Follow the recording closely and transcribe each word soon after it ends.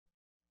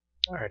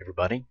Alright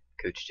everybody,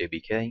 Coach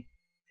JBK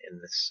in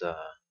this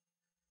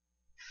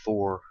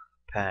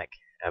 4-pack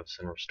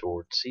Avacyn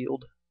Restored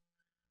sealed,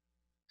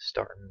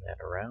 starting at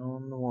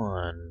around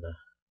 1.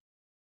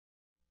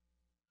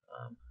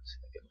 See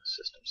if I get my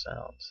system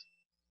sounds.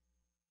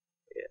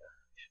 Yeah,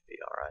 should be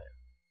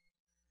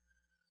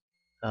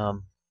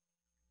alright.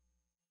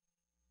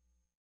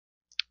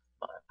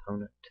 My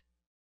opponent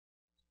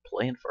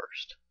playing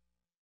first,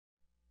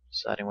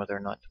 deciding whether or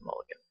not to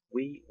mulligan.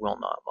 We will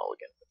not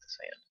mulligan with this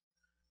hand.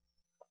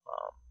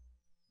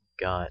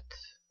 Got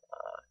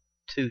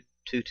two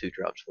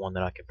 2-drops, one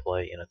that I can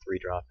play in a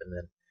 3-drop, and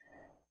then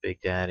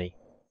Big Daddy.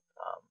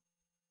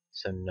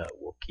 So no,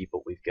 we'll keep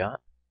what we've got.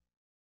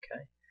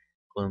 Okay.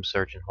 Gloom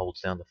Surgeon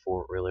holds down the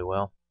fort really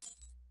well.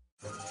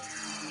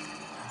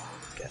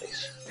 Got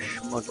his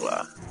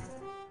smuggler.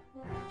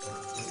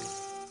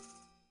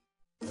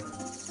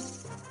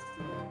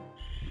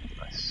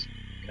 Nice.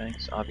 Okay,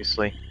 so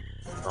obviously,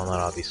 well not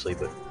obviously,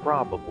 but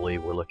probably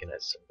we're looking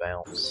at some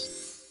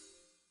bounce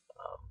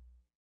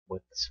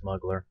with the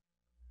smuggler.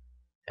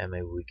 And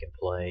maybe we can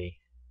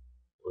play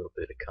a little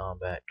bit of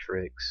combat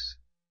tricks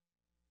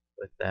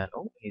with that.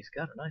 Oh, he's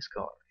got a nice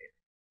card here.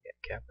 Yeah,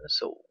 Captain of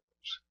Souls.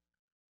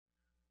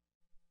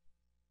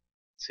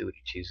 Let's see what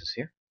he chooses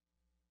here.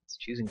 It's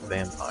choosing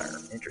Vampire.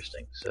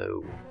 Interesting.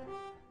 So,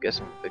 I guess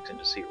I'm fixing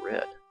to see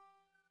red.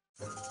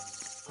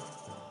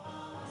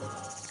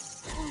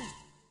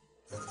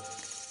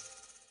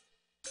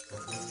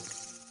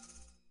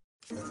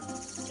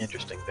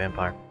 Interesting,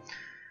 Vampire.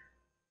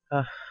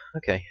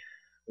 Okay.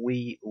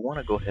 We want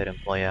to go ahead and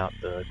play out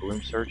the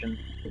Gloom Surgeon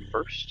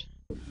first.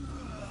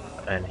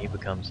 And he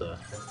becomes a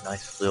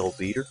nice little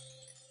beater.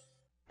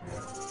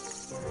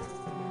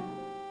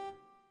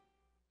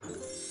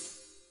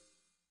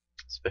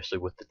 Especially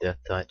with the Death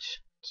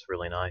Touch. It's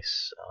really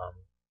nice.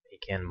 He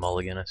can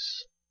mulligan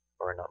us.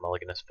 Or not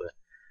mulligan us, but...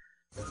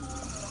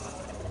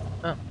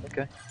 Oh,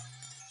 okay.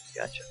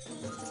 Gotcha.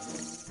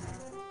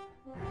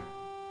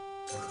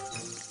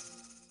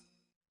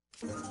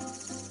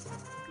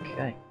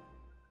 Okay.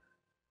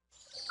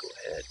 Go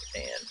ahead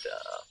and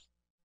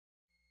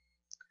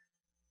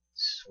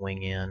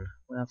swing in.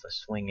 Well, if I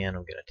swing in, I'm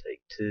going to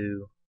take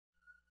 2.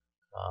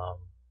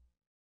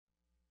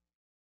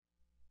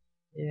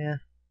 Yeah.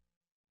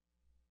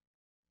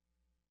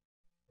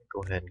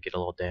 Go ahead and get a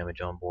little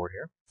damage on board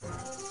here.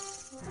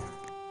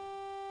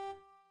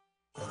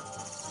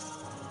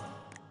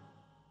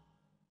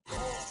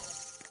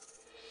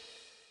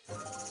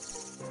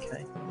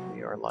 Okay,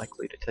 we are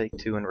likely to take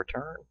 2 in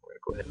return. We're going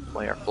to go ahead and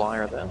play our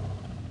flyer then.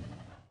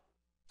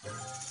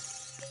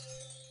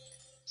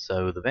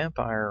 So the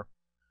vampire,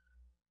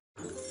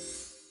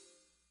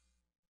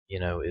 you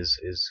know, is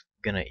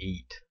going to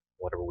eat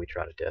whatever we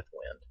try to death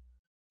wind.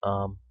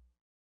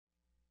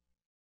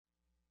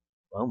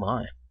 Oh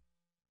my.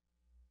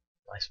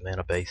 Nice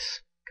mana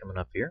base coming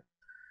up here.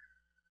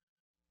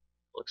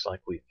 Looks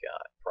like we've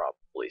got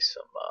probably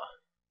some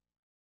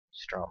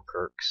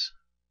Stromkirks.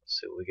 Let's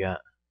see what we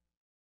got.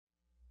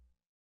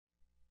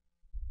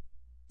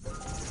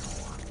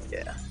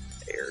 Yeah,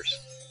 airs.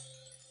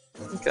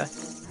 Okay,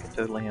 can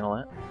totally handle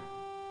that.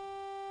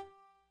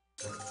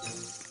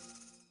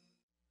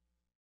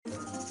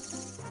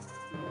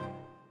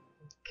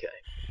 Okay,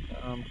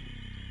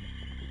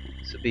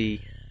 this would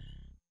be.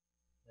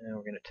 Now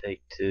we're going to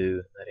take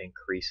 2. That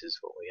increases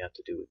what we have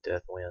to do with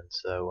Death Wind.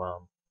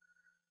 So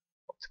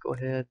let's go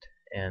ahead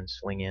and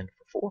swing in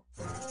for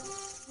 4.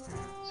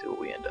 See what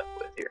we end up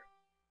with here.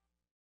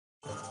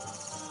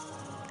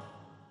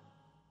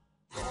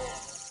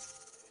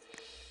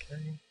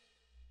 Okay.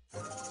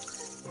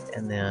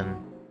 And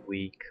then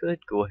we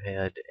could go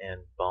ahead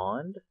and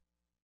bond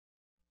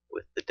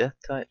with the Death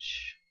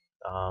Touch.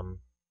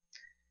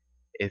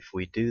 If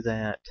we do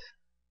that,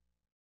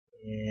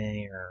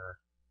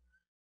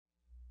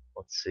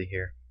 let's see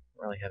here. I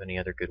don't really have any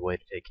other good way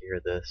to take care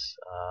of this.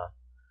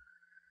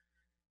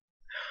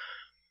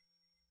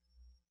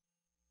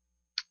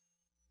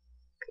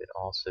 Could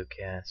also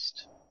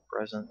cast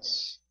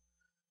Presence.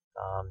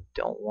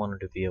 Don't want her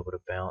to be able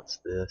to bounce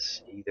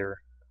this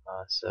either.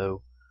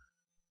 So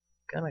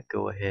I'm gonna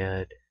go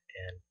ahead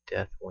and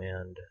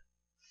Deathwind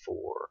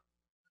for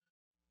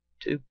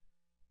 2.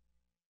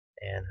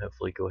 And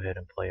hopefully go ahead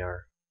and play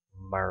our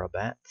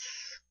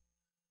Marabats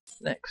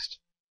next.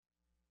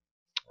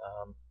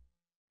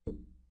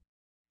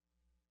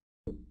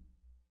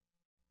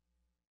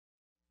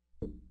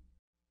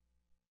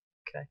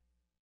 Okay.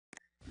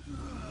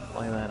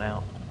 Play that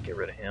out. Get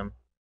rid of him.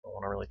 Don't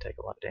want to really take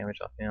a lot of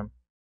damage off him.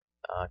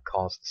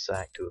 Cause the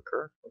sack to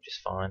occur, which is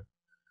fine.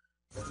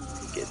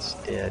 He gets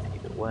dead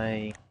either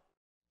way.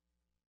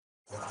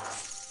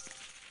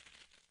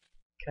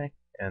 Okay,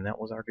 and that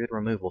was our good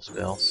removal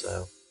spell,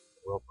 so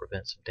it will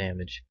prevent some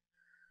damage.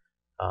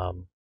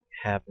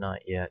 Have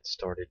not yet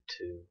started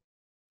to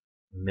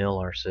mill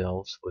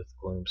ourselves with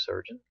Gloom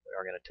Surgeon. We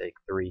are going to take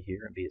 3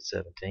 here and be at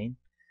 17.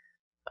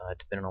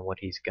 Depending on what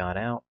he's got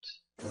out,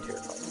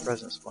 Terrifying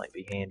Presence might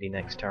be handy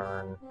next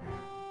turn.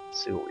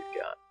 Let's see what we've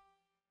got.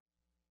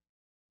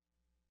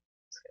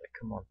 It's going to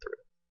come on through.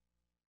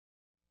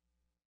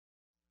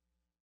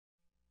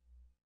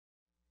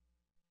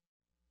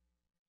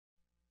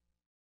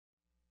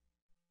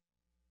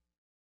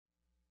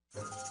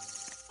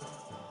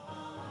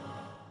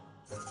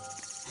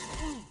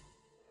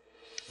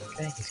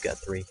 Okay, he's got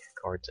 3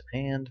 cards in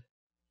hand.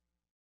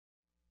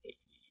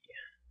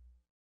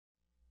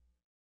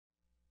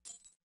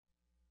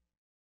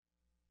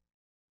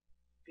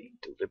 Being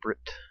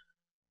deliberate.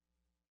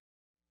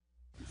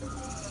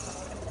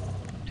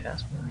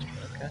 Taskmaster,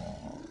 okay.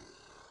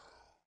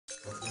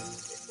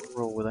 We'll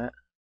roll with that.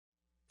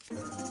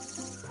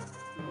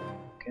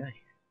 Okay.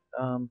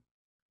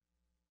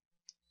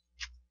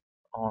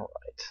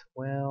 Alright.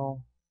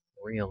 Well,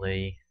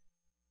 really,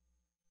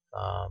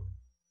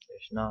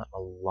 there's not a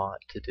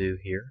lot to do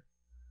here.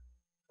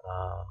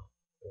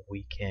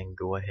 We can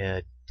go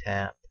ahead,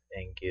 tap,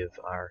 and give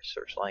our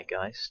Searchlight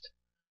Geist.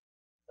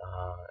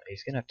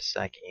 He's gonna have to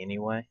sack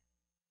anyway,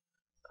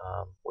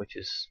 which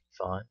is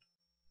fine.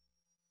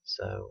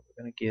 So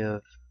we're gonna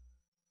give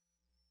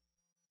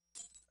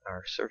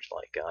our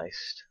Searchlight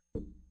Geist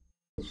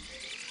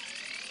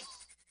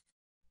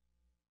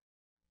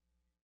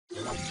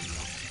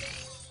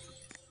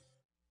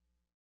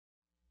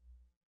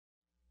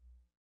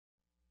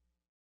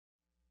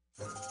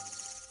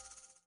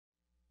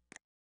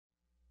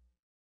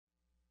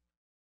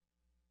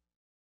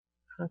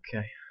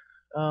okay.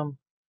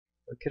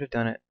 We could have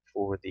done it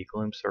for the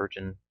Gloom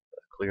Surgeon,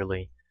 but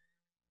clearly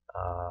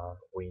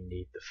we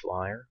need the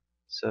flyer.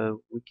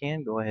 So we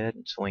can go ahead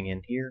and swing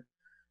in here.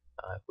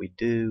 If we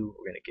do,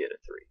 we're going to get a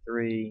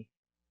 3/3.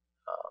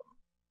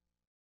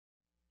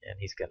 And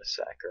he's got a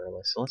sack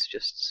early. So let's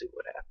just see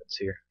what happens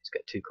here. He's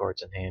got 2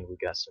 cards in hand. We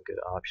got some good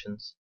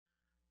options.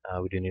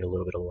 We do need a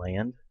little bit of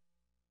land.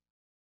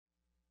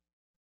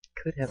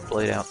 Could have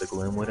played out the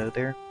Gloom Widow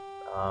there.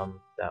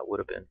 That would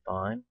have been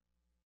fine.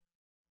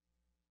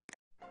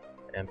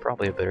 And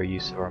probably a better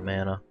use of our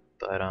mana.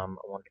 But I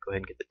wanted to go ahead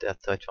and get the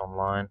Death Touch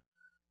online.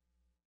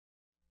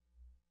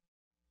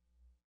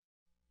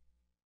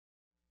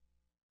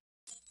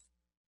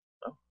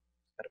 Oh,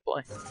 gotta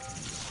play.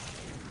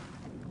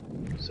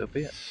 So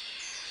be it.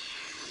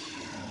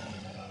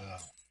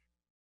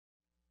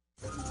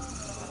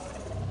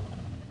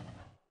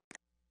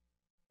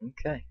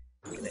 Okay,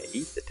 I'm gonna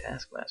eat the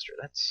Taskmaster.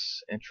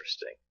 That's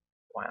interesting.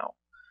 Wow.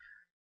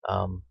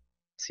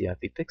 See, if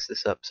he picks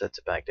this up, sets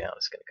it back down,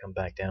 it's gonna come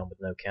back down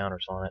with no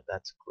counters on it.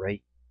 That's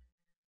great.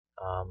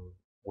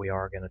 We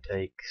are gonna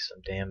take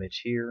some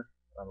damage here,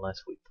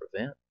 unless we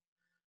prevent.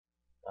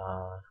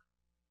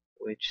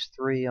 Which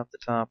 3 off the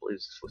top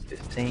leaves us with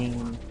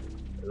 15.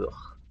 Ugh.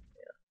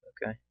 Yeah,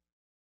 okay.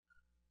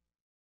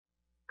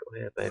 Go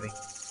ahead, baby.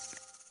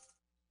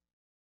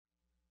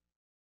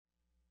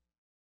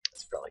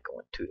 It's probably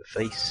going to the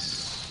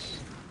face.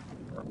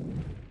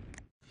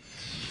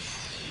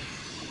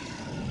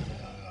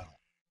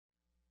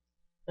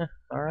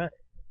 Alright.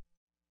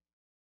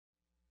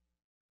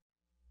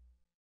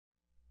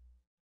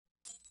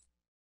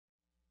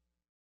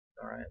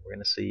 Alright, we're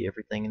going to see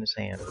everything in his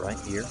hand right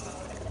here.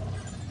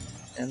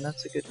 And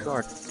that's a good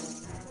card.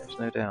 There's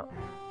no doubt.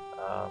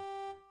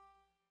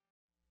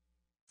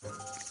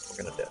 We're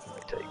going to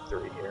definitely take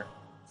 3 here.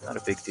 Not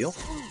a big deal.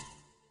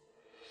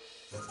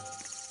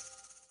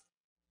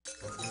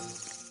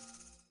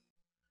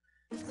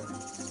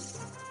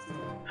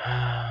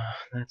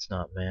 That's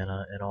not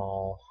mana at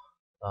all.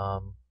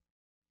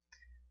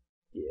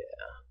 Yeah,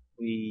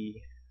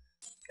 we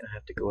gonna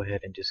have to go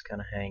ahead and just kind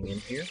of hang in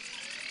here.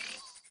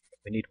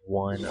 We need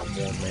 1 or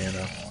more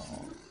mana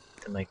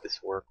to make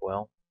this work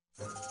well.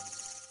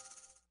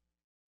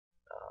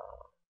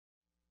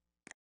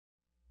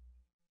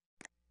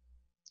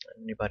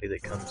 Anybody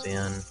that comes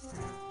in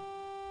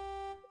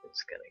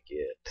is gonna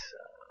get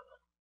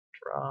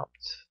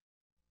dropped.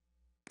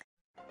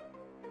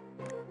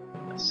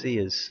 See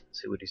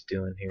what he's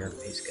doing here.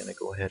 He's gonna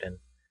go ahead and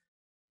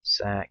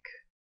sack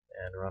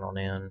and run on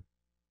in.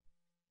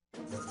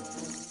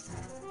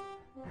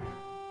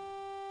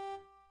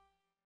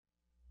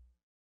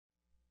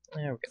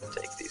 Yeah, we're gonna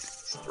take these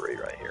 3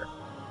 right here.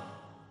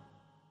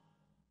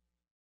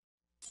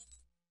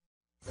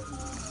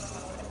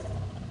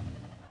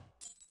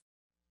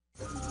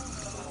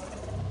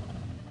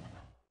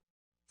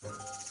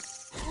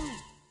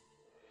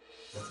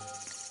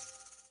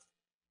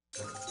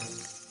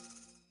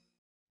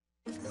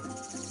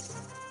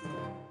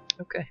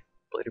 Okay,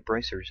 Bladed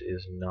Bracers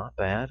is not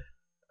bad,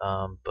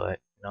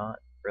 but not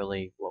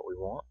really what we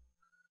want.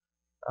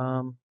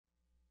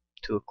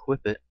 To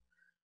equip it,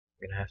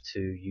 we're going to have to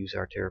use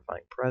our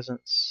Terrifying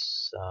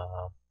Presence.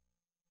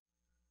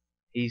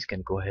 He's going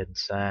to go ahead and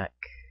sack,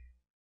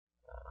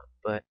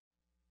 but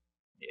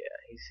yeah,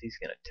 he's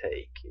going to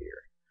take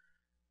here,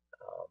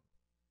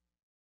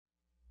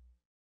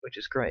 which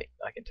is great.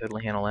 I can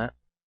totally handle that.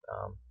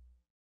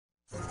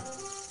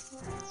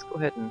 Let's go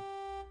ahead and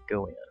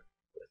go in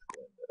with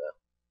Gloom Widow.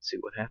 See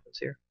what happens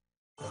here.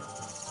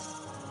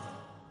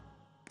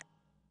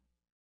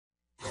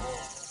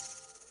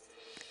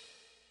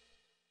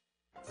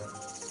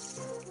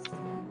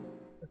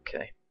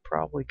 Okay,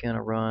 probably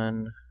gonna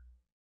run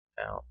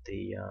out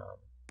the. I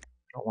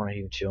don't want to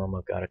even show him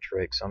I've got a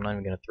trick, so I'm not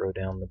even gonna throw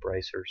down the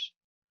bracers.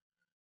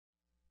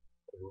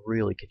 We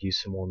really could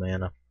use some more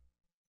mana.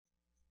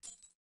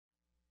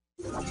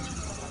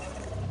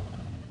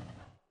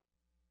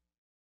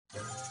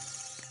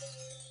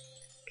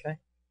 Okay.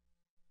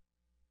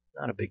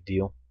 Not a big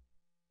deal.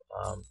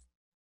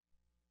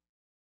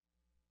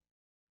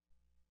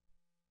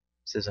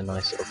 This is a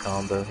nice little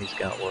combo he's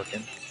got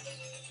working.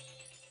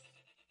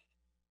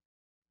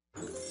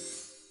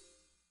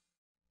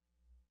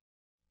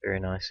 Very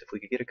nice. If we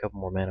could get a couple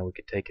more mana, we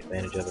could take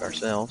advantage of it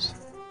ourselves.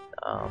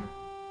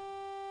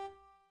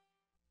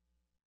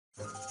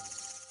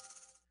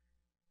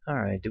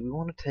 Alright, do we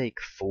want to take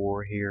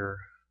 4 here?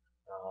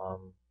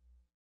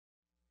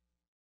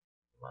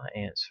 My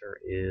answer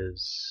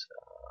is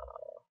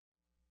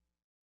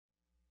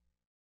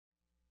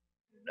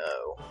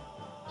no.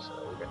 So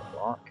we're going to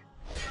block.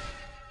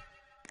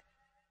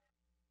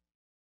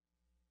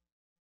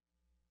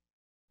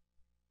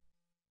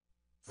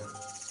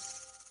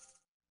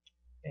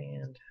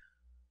 And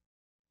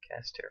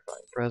cast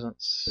Terrifying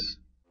Presence.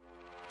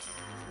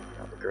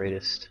 Not the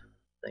greatest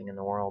thing in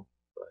the world,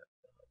 but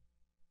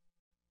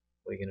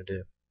what are you going to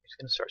do? He's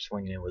going to start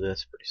swinging in with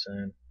this pretty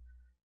soon,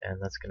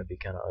 and that's going to be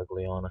kind of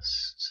ugly on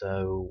us.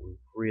 So we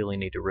really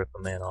need to rip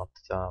a man off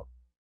the top.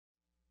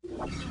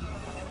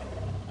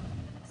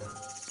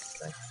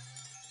 Okay,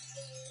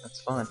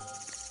 that's fine.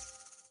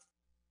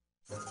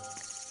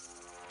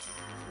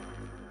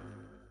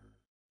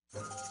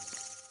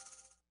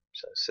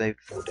 So saved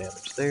 4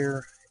 damage there.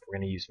 If we're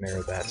going to use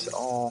Marrow Bats at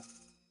all.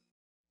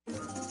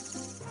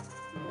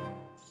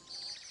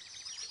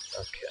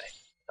 Okay.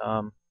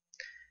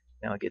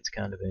 Now it gets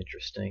kind of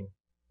interesting.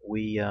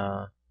 We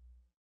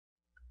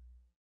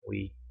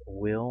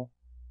will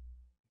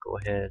go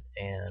ahead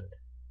and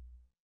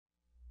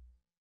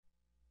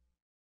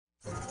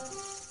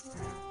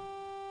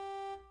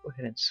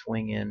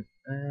swing in.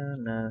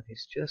 No,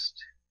 he's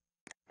just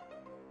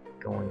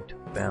going to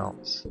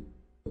bounce.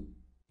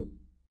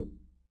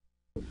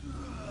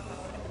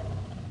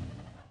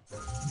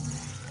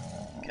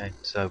 Okay,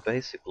 so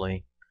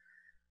basically,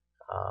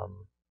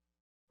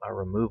 our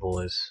removal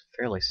is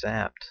fairly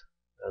sapped,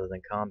 other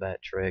than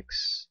combat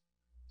tricks.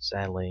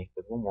 Sadly,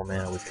 with 1 more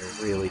mana, we can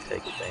really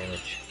take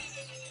advantage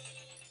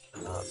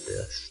of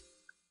this.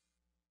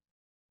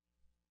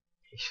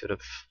 He should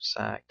have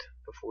sacked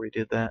before he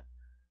did that.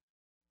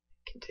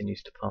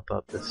 Continues to pump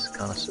up this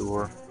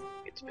connoisseur.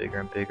 Gets bigger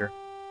and bigger.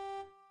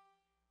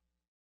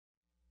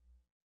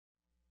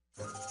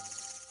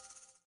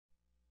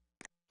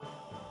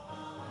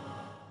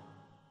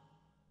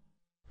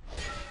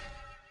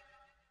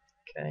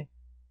 Okay.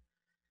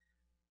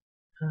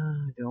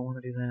 Do I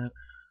want to do that?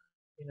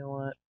 You know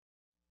what?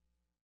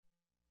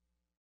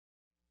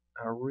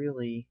 I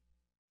really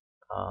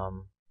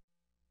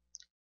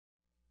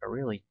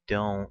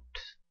don't.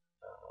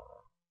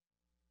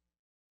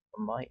 I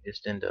might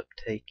just end up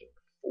taking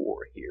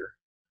 4 here.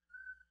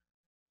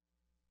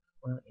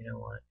 Well, you know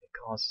what? It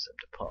causes him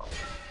to pump.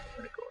 I'm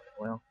gonna go ahead.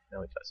 Well,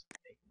 no, he doesn't.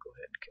 He can go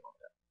ahead and kill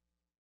him.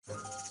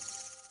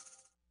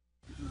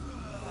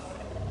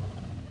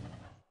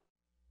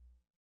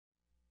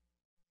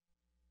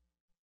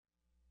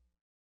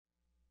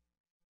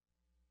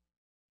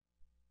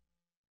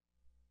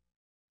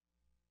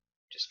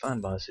 Just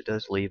fine, boss. It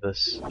does leave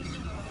us.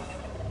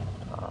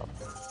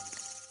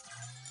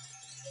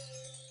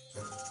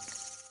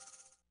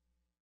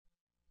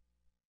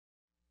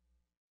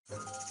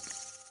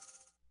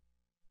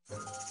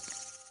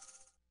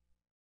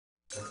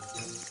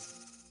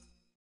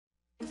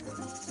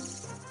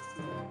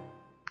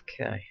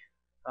 Okay.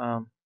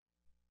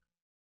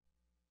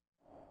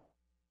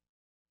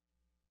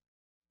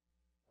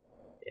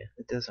 Yeah,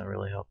 it doesn't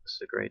really help us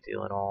a great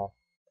deal at all.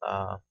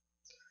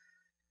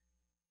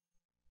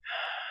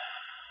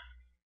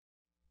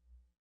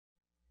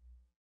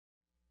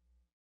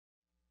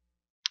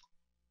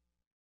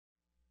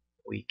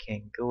 We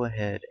can go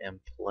ahead and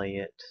play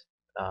it.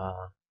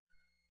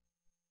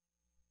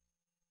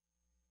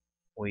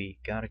 We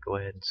gotta go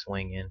ahead and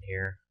swing in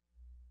here.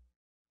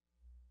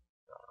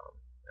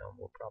 And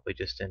we'll probably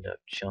just end up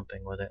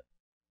jumping with it.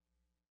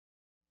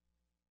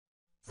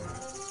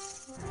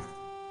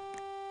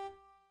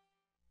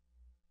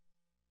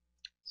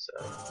 So,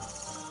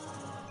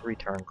 3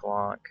 turn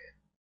clock.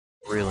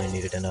 Really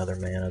needed another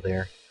mana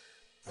there.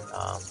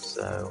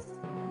 So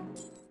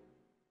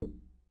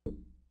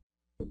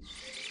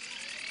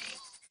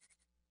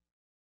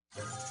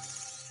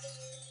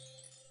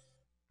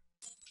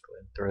go ahead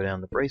and throw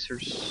down the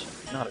bracers.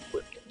 Not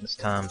equipped this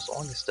time. As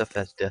long as stuff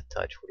has death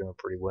touch, we're doing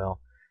pretty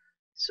well.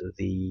 So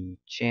the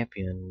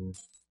champion.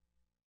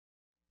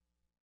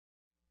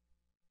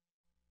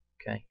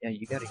 Okay, yeah,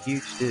 you got a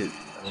huge dude.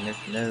 I mean,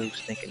 there's no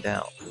stinking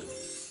doubt.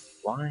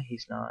 Why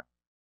he's not?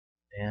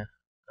 Yeah,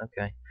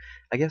 okay.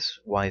 I guess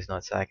why he's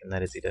not sacking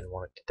that is he doesn't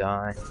want it to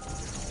die.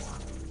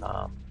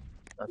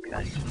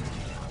 Okay.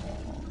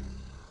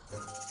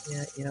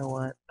 Yeah, you know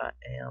what? I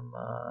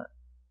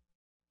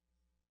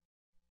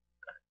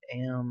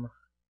am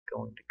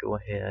going to go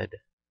ahead.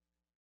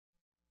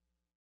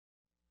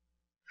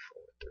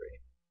 4-3.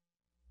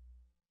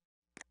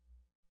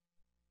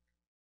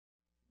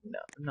 No,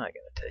 I'm not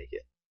gonna take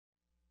it.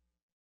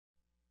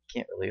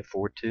 Can't really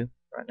afford to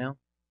right now.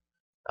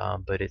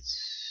 but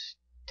it's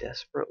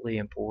desperately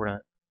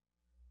important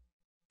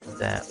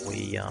that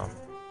we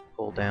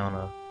pull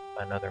down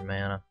another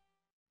mana.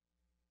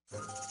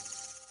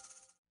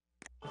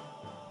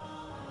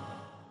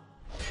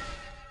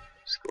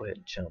 Let's go ahead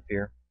and jump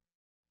here.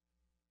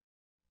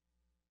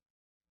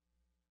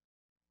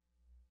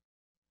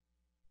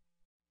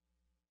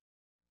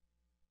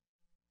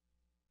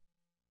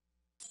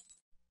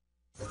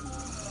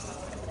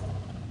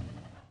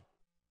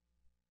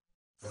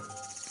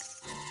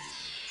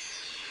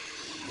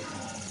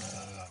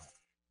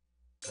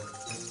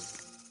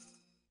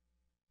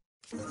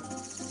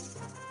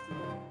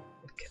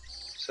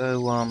 So,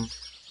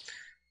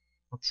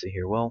 let's see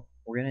here. Well,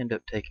 we're going to end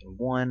up taking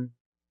one.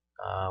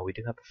 We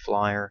do have a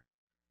flyer,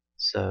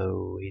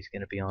 so he's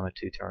going to be on a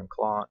 2-turn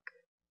clock.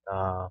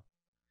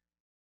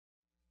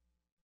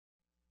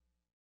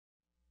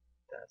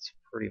 That's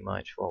pretty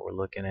much what we're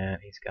looking at.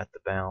 He's got the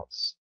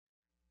bounce.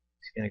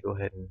 He's going to go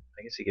ahead and,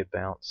 I guess he could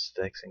bounce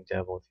Vexing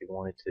Devil if he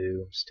wanted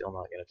to. I'm still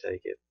not going to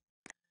take it.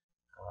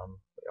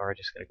 We are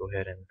just going to go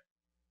ahead and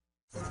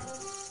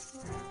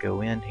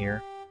go in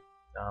here.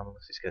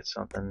 Unless he's got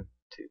something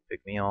to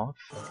pick me off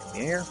in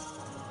the air.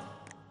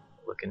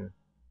 Looking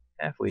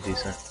halfway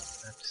decent.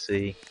 I have to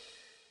see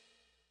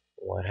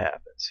what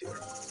happens here.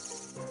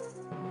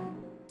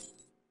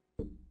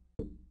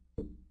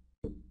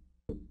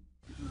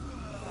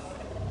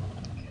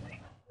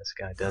 Okay, this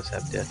guy does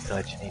have Death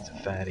Touch and he's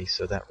a fatty,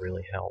 so that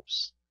really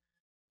helps.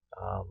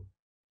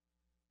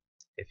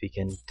 If he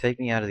can take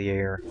me out of the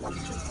air,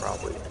 he's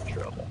probably in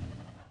trouble.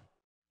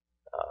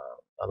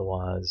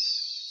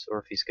 Otherwise, or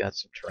if he's got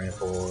some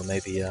trample or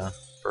maybe a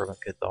Fervent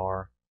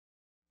Cathar.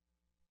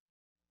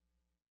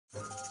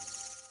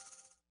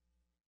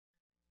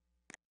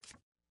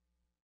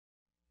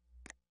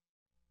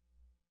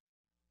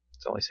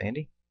 It's always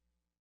handy.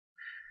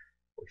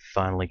 We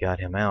finally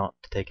got him out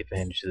to take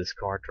advantage of this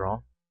card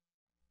draw.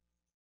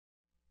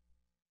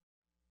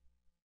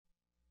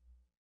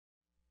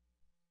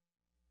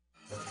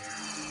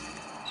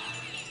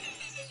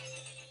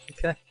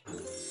 Okay,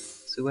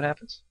 let's see what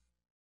happens.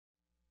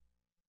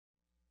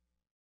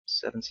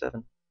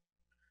 7/7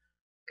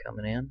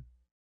 coming in.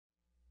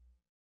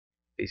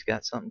 He's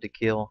got something to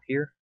kill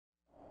here,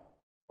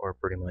 or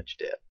pretty much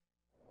dead.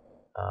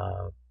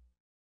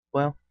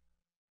 Well,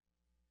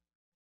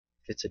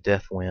 if it's a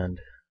Death Wind,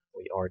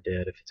 we are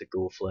dead. If it's a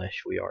Ghoul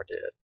Flesh, we are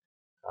dead.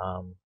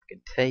 We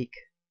can take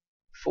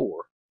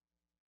 4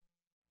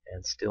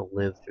 and still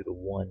live through the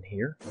 1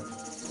 here.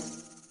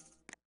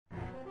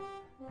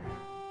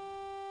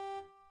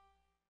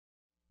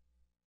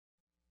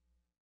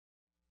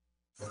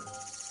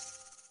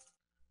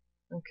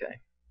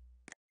 Okay.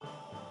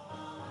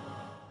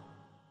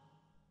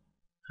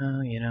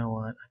 Oh, you know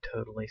what? I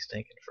totally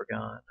stinking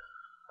forgot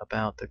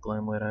about the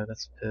Gloom Widow.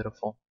 That's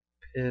pitiful.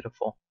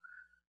 Pitiful.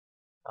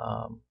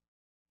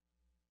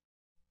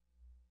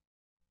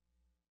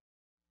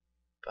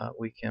 But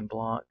we can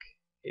block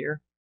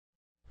here.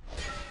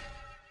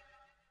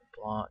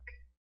 Block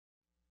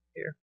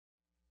here.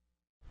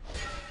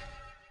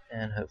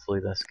 And hopefully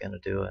that's going to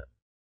do it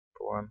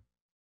for him.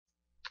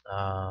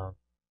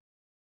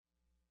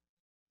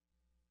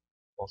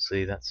 We'll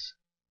see. That's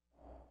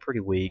pretty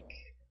weak.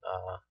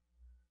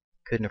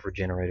 Couldn't have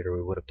regenerated or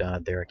we would have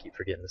died there. I keep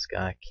forgetting this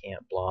guy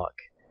can't block.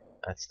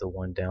 That's the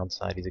one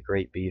downside. He's a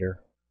great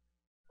beater.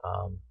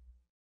 Yeah,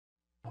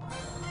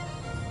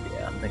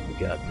 I think we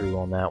got through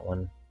on that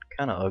one.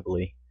 Kind of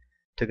ugly.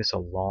 Took us a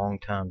long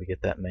time to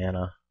get that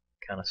mana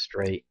kind of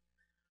straight.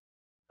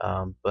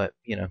 But,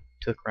 you know,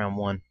 took round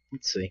 1.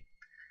 Let's see.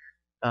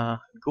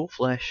 Ghoul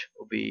Flesh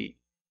will be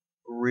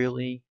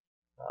really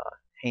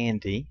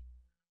handy.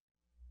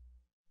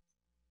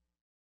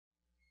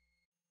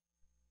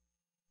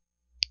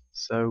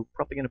 So,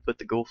 probably going to put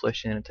the Ghoul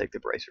Flesh in and take the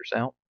bracers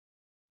out.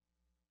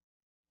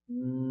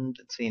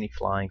 Didn't see any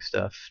flying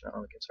stuff. Not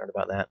really concerned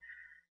about that.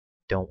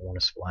 Don't want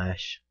to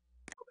splash.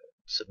 Go ahead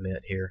and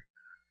submit here.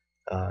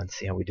 And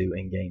see how we do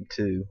in game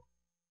 2.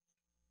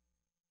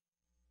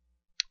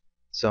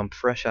 So I'm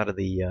fresh out of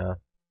the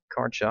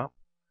card shop.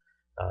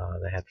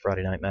 They had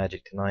Friday Night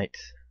Magic tonight.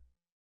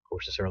 Of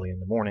course, it's early in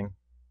the morning.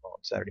 Well,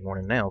 it's Saturday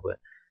morning now, but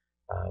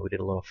we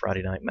did a little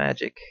Friday Night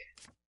Magic.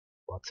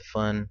 Lots of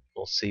fun. A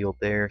little sealed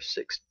there.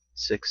 Six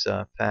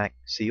pack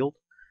sealed.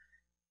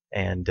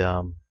 And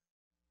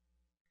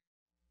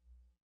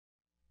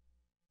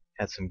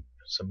had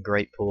some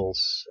great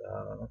pulls.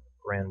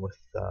 Ran with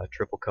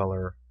triple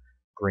color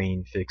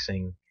green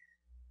fixing.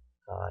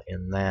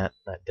 In that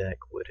deck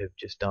would have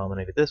just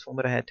dominated this one,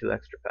 but I had 2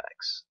 extra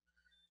packs.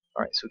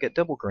 Alright, so we got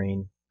double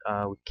green.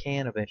 We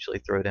can eventually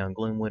throw down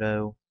Gloom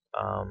Widow.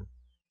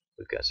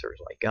 We've got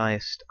Searchlight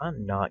Geist.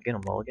 I'm not going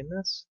to mulligan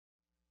this,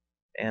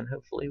 and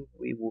hopefully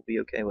we will be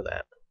okay with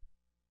that.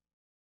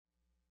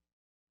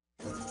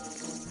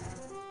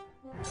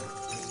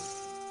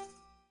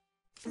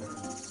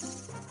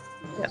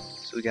 Yeah,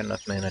 so we got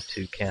enough mana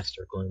to cast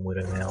our Gloom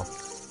Widow now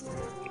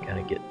to kind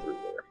of get through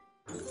there.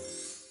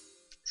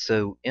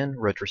 So in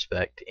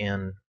retrospect,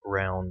 in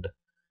round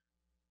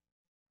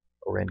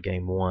or in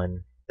game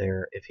 1,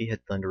 there, if he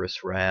had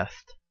Thunderous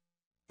Wrath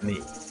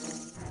me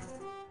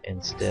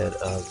instead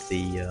of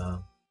the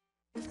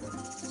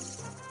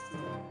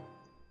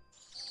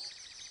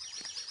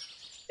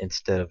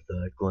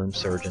Gloom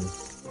Surgeon,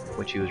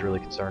 which he was really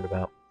concerned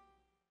about.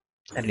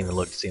 I didn't even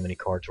look to see how many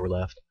cards were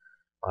left.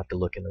 I'll have to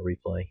look in the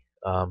replay.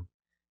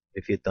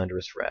 If he had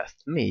Thunderous Wrath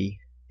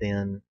me,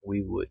 then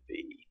we would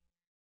be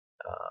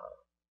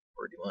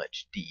pretty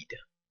much deed.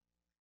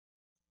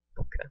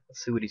 Okay,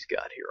 let's see what he's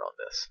got here on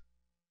this.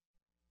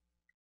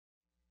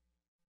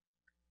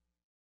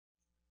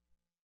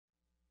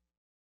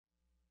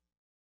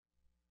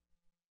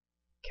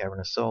 Cavern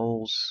of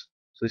Souls.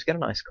 So he's got a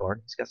nice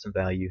card. He's got some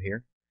value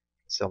here.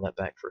 Sell that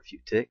back for a few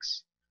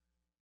ticks.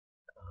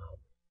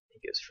 He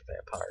goes for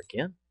Vampire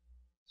again.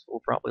 So we're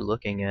probably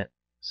looking at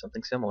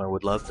something similar.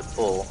 Would love to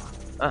pull.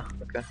 Ah,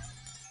 okay.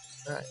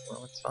 Alright,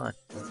 well, that's fine.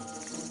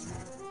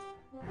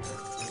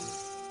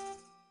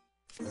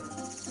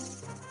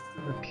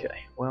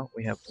 Okay, well,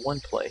 we have one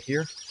play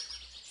here.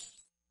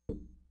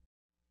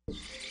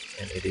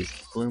 And it is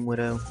Gloom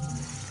Widow.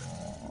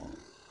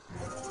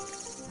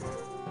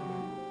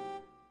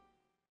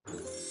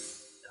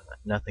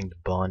 Nothing to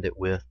bond it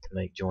with to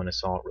make Joint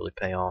Assault really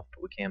pay off,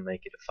 but we can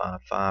make it a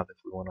 5/5 if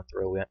we want to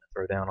throw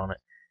down on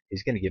it.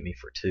 He's going to get me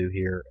for 2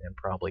 here and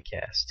probably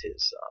cast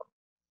his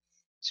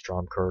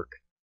Stromkirk,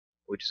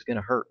 which is going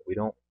to hurt. We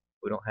don't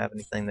have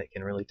anything that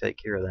can really take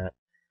care of that.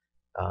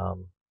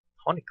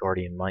 Haunted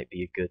Guardian might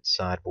be a good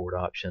sideboard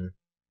option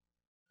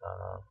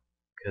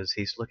because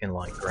he's looking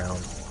like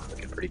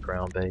looking pretty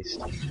ground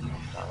based. He's going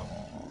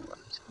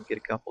to get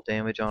a couple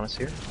damage on us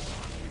here.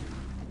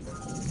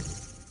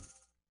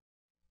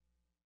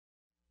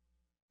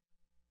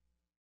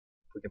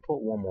 If we can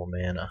put one more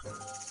mana,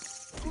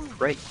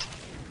 great.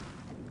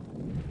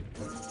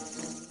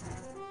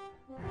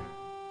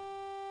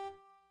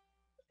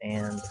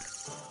 And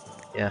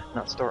yeah,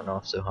 not starting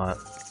off so hot.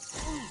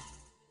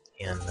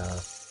 In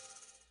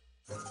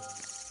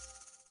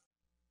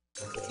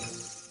game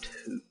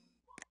 2.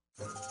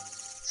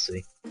 Let's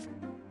see.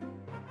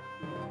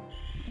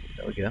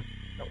 There we go.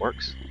 That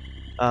works.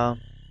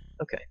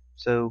 Okay,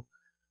 so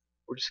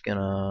we're just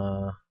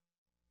gonna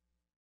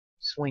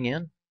swing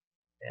in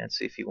and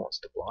see if he wants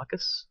to block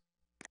us.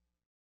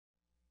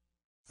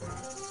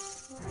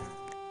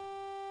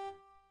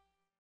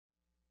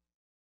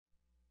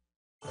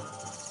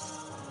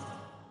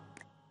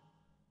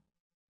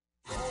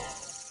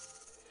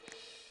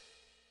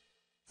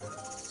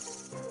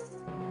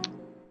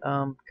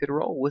 Could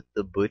roll with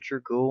the Butcher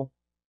Ghoul,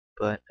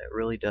 but it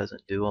really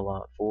doesn't do a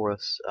lot for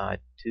us. I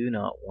do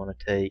not want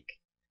to take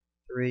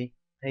 3.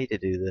 Hate to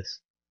do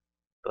this,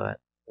 but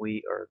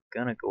we are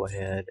gonna go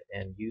ahead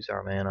and use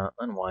our mana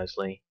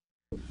unwisely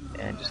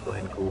and just go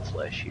ahead and Ghoul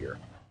Flesh here.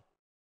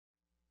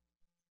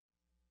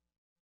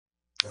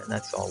 And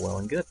that's all well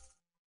and good.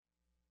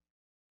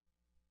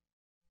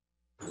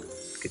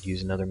 Could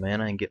use another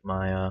mana and get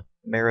my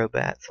Marrow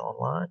Bats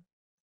online.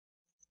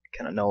 It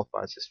kind of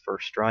nullifies his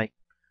first strike.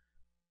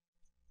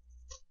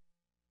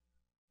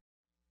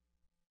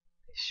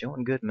 He's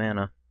showing good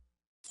mana.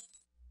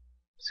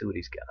 Let's see what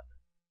he's got.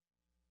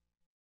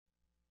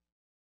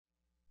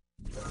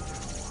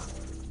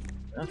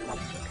 Oh,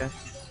 okay.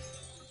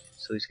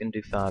 So he's going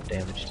to do 5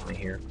 damage to me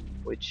here,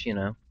 which, you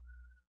know,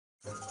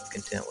 I'm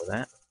content with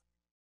that.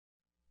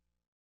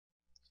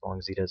 As long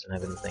as he doesn't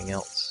have anything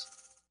else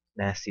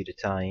nasty to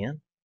tie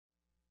in.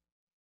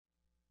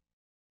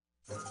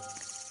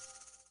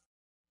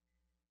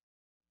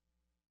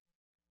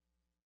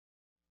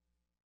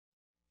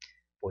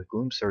 Boy,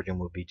 Gloom Surgeon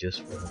would be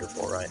just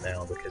wonderful right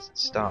now because it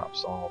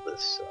stops all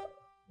this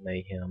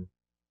mayhem.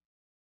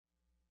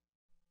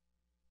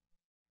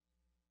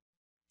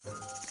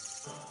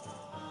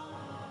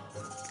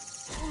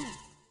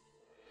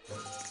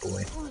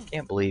 Boy, I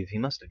can't believe he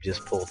must have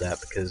just pulled that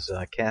because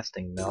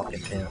casting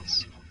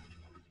Malcontents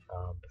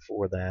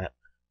before that,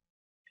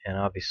 and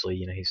obviously,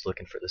 you know, he's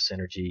looking for the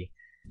synergy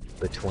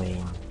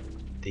between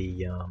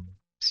the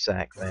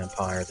Sack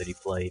Vampire that he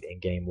played in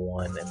Game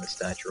 1 and the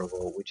Statue of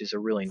Revolt, which is a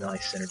really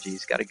nice synergy.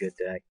 He's got a good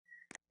deck.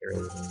 There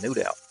is no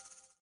doubt.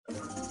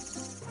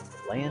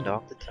 Land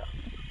off the top.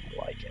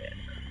 Liking it.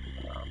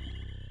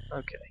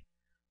 Okay.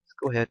 Let's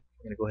go ahead.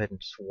 I'm going to go ahead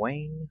and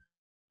swing.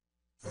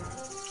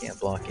 Can't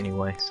block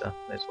anyway, so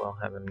may as well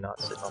have him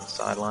not sitting on the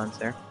sidelines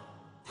there.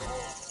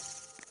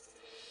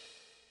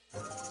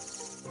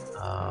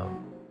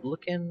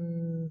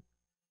 Looking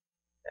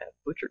at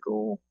Butcher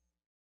Ghoul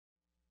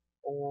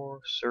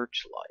or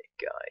Searchlight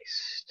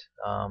Geist.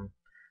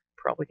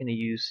 Probably going to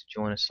use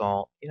Joint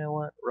Assault. You know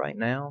what? Right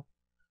now,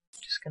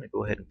 I'm just going to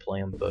go ahead and play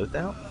them both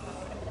out.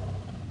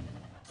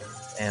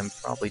 And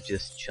probably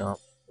just chump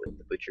with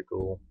the Butcher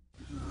Ghoul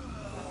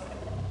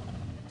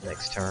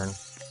next turn.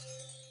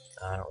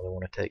 I don't really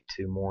want to take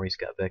 2 more. He's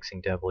got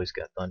Vexing Devil, he's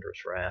got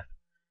Thunderous Wrath.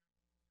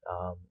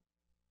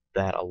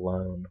 That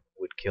alone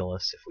would kill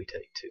us if we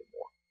take 2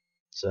 more.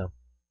 So,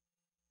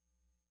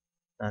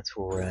 that's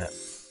where we're at.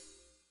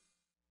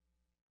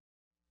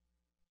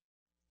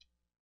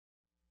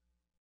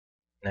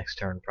 Next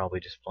turn, probably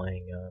just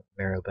playing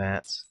Marrow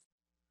Bats.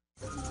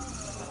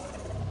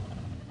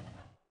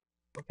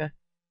 Okay.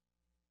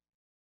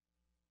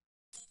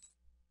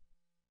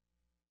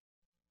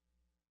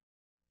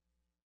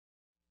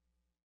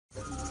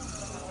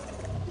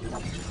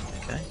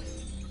 Okay,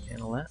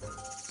 handle that.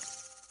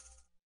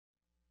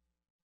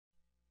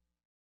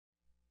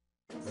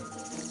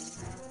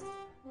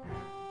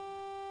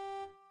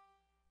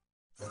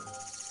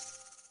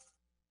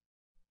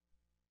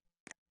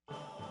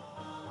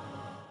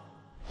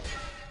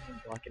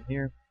 Blocking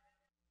here.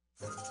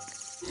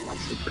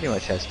 He pretty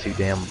much has 2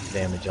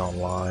 damage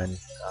online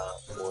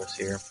for us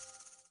here.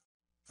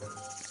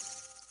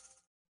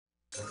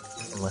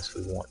 Unless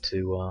we want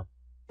to,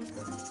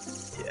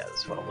 yeah,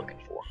 that's what I'm looking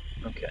for.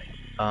 Okay,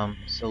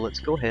 so let's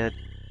go ahead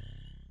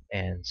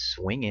and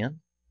swing in.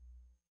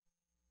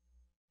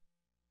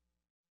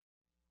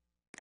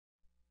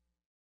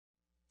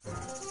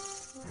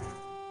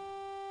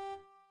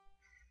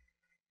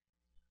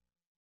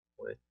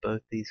 With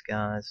both these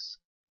guys.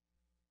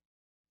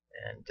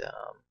 And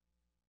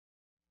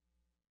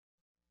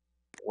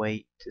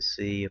wait to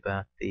see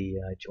about the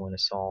joint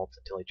assault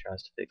until he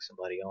tries to pick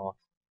somebody off.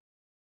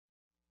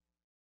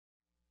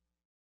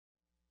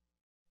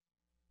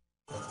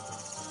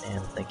 And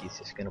I think he's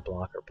just going to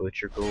block our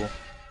Butcher Ghoul.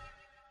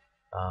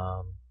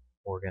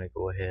 We're going to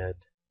go ahead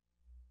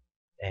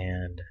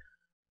and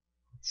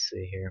let's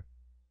see here.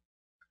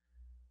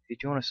 If you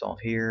join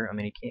assault here, I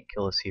mean he can't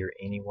kill us here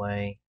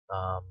anyway.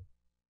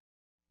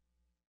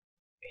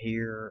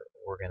 Here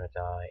we're going to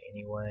die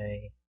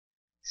anyway.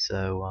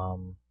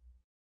 So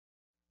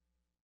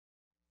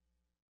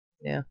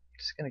yeah,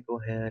 just going to go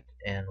ahead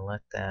and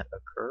let that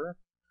occur.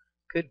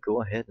 Could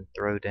go ahead and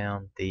throw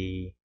down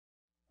the.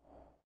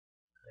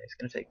 He's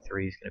going to take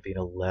 3. He's going to be an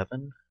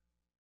 11.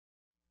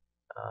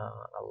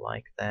 I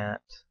like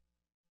that.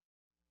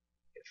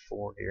 Get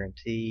 4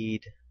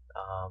 guaranteed.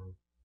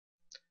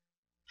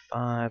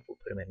 5, we'll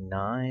put him at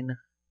 9.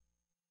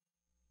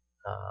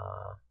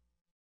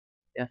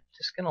 Yeah,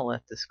 just gonna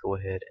let this go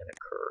ahead and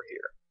occur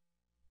here.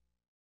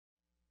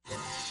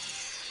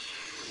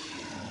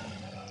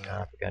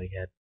 I forgot he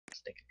had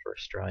stinking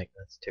first strike.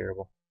 That's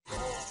terrible.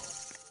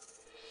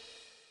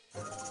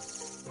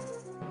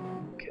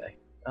 Okay.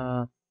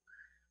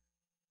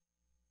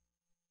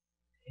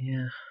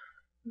 Yeah,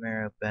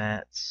 marrow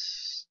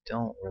bats.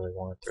 Don't really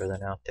want to throw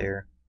that out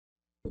there.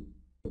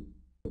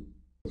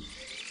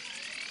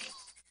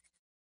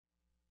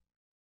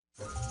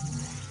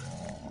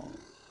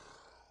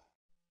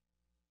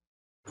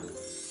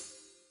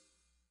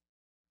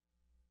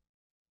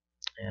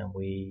 And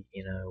we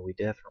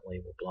definitely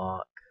will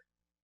block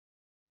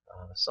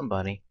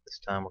somebody. This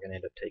time we're gonna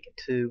end up taking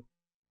 2.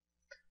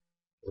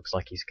 Looks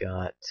like he's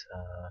got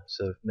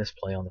so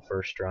misplay on the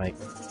first strike.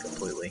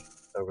 Completely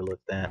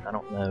overlooked that. I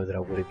don't know that I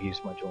would have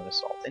used my joint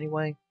assault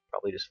anyway.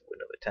 Probably just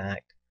wouldn't have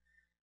attacked.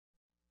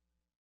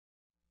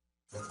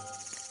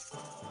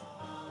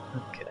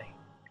 Okay,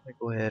 I'm gonna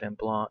go ahead and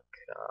block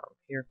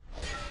here.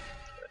 I'm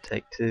gonna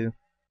take 2.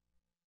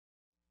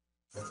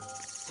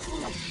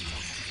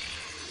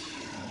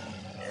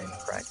 And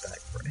crack back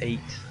for 8.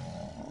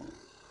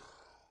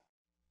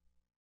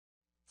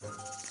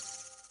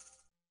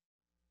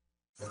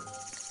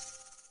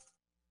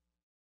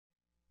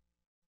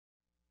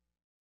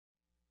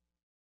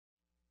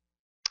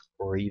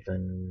 Or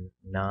even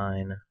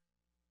 9.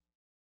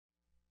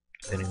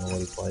 Depending on what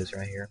he plays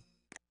right here.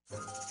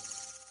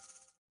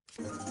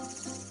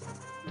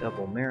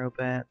 Double marrow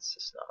bats,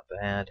 it's not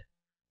bad.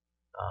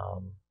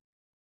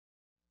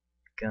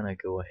 Gonna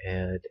go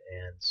ahead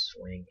and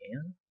swing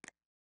in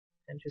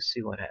and just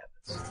see what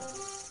happens.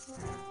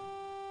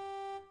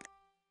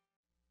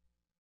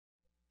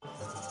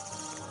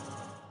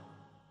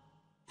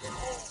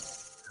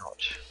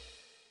 Ouch.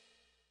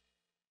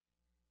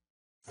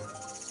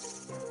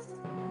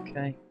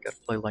 Okay, gotta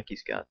play like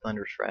he's got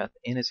Thunder's Wrath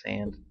in his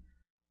hand.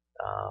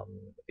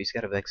 If he's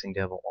got a Vexing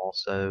Devil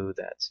also,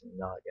 that's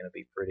not going to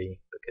be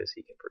pretty because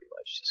he can pretty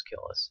much just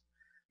kill us.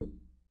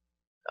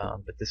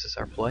 But this is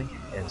our play,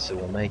 and so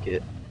we'll make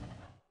it.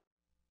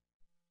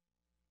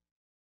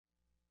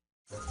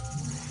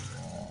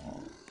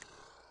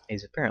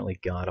 He's apparently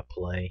got to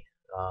play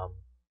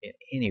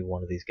any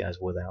one of these guys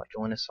without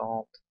Joint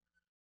Assault.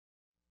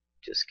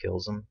 Just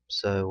kills them.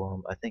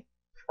 So I think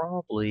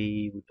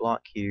probably we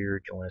block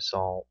here, Joint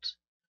Assault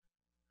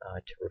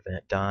to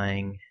prevent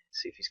dying.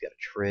 See if he's got a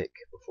trick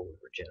before we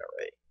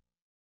regenerate.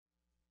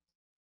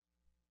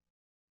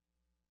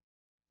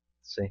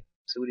 See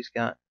what he's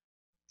got.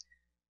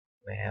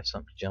 May have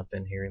something to jump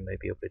in here. He may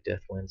be able to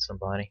Deathwind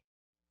somebody.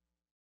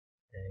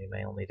 And he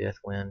may only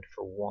Deathwind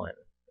for 1,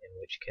 in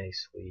which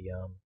case we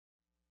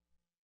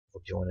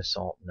will join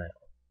Assault now.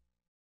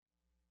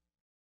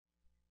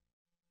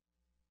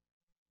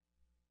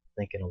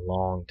 Thinking a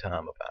long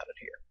time about it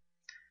here.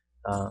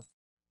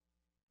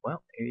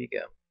 Well, here you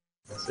go.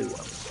 Let's see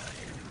what we got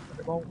here.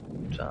 Thunderbolt.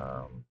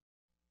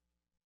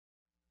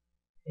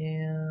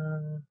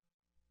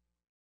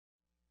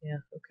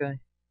 Yeah, okay.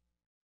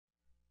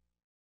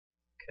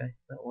 Okay,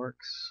 that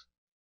works.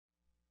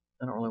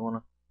 I don't really want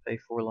to pay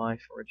 4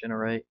 life or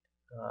regenerate.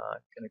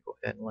 Gonna go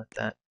ahead and let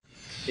that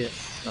hit.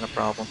 Not a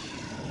problem.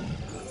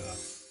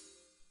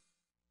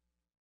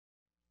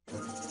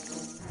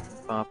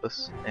 Pop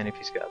us. And if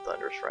he's got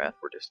Thunderous Wrath,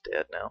 we're just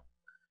dead now.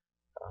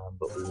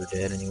 But we were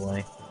dead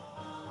anyway.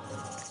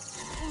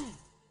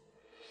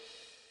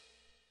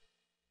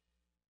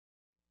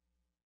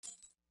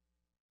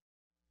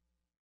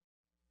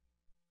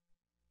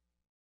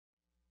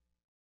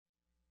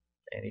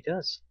 And he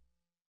does.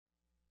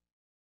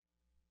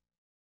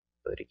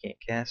 But he can't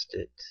cast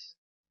it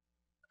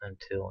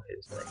until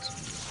his next.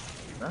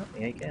 Oh,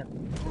 yeah, he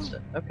can.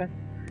 Okay.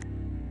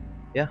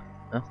 Yeah,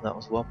 no, that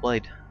was well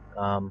played.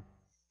 I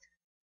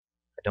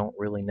don't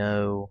really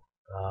know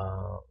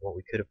what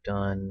we could have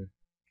done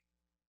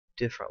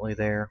differently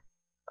there.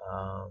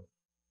 Yeah,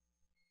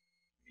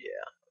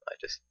 I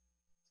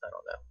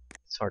don't know.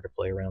 It's hard to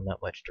play around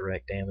that much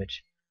direct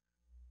damage.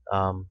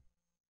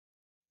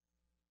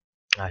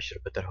 I should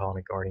have put that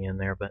Haunted Guardian in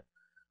there, but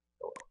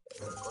oh well.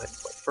 Go ahead and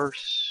play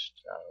first.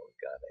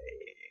 We've got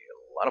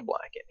a lot of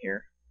black in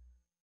here.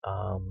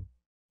 Nah,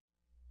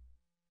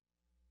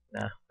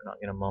 we're not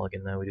going to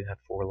mulligan though. We do have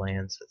 4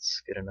 lands.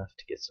 That's good enough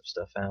to get some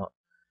stuff out.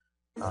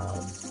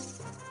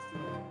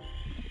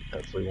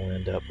 Hopefully we'll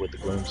end up with the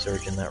Gloom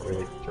Surgeon. That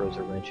really throws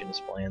a wrench in his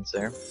plans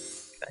there.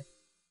 Okay.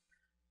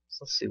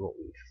 So let's see what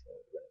we've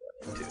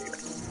run into here.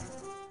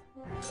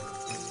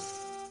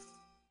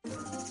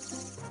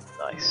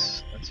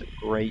 Nice. That's a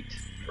great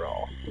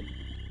draw.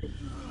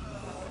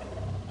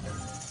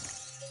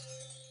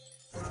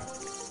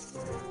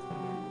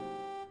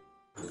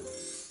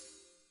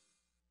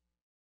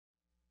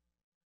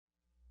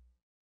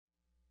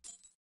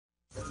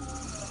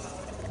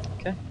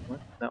 Okay, well,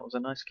 that was a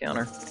nice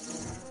counter.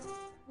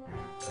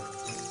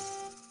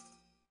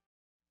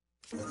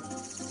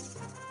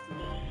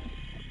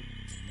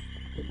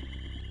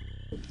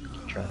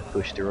 Trying to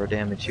push through our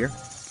damage here.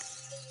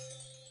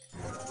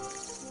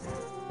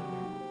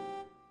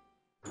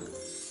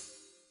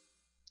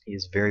 He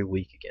is very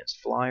weak against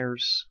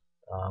flyers.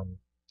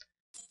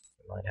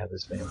 He might have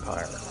his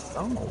vampire.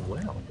 Oh,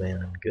 well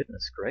then,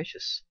 goodness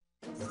gracious.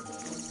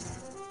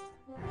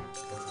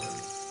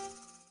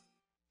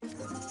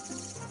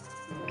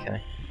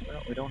 Okay,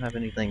 well, we don't have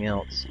anything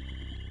else.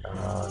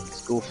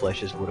 School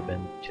Fleshes would have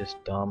been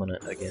just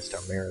dominant against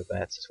our Marrow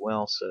Bats as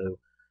well, so,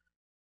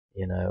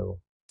 you know,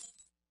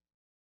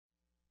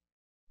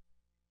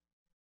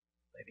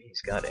 maybe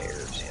he's got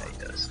airs. Yeah, he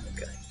does.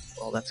 Okay.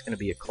 Well, that's going to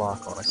be a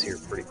clock on us here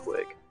pretty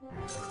quick.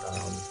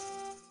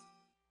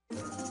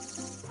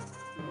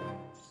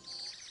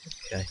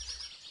 Okay.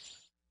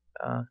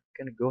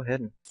 Gonna go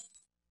ahead and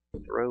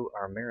throw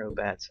our Marrow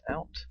Bats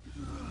out.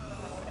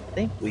 I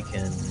think we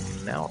can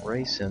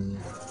outrace him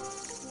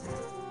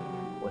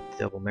with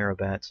Double Marrow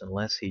Bats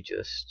unless he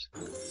just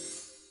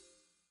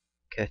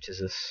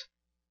catches us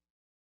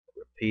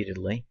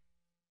repeatedly.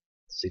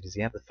 Let's see, does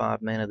he have the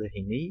 5 mana that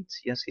he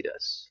needs? Yes, he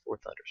does. 4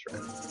 Thunderous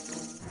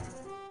Wrath.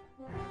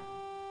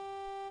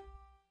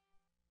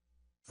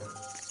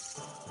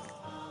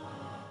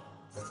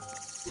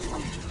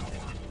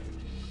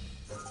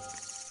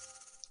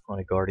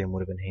 Haunted Guardian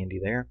would have been handy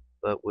there,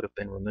 but would have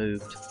been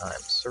removed,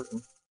 I'm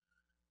certain.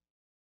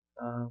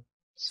 Let's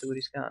see what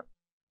he's got.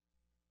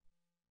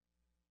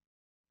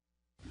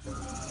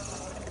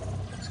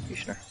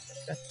 Executioner.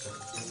 Okay.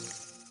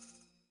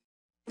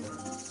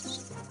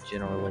 So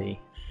generally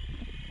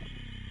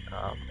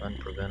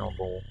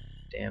unpreventable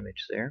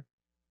damage there.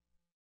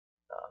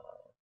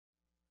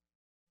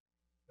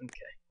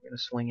 Okay, we're going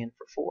to swing in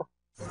for 4.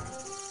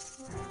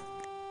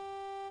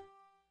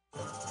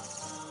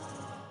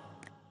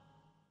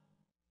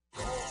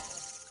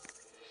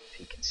 If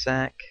he can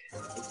sack,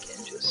 he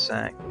can just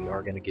sack. We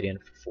are going to get in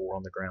for 4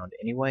 on the ground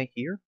anyway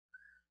here.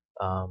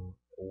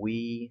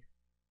 We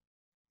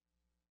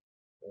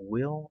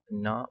will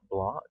not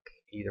block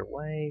either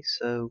way,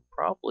 so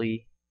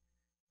probably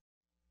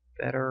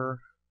better.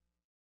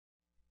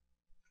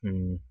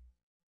 And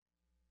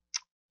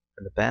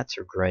the bats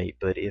are great,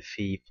 but if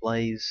he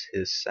plays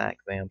his sack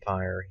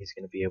vampire, he's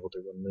going to be able to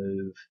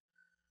remove.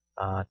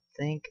 I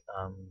think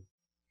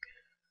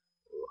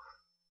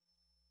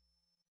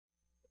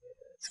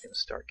it's going to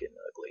start getting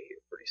ugly here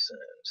pretty soon.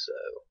 So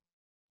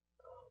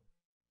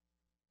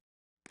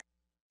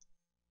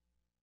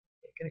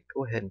I'm going to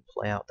go ahead and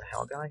play out the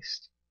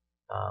Hellgeist.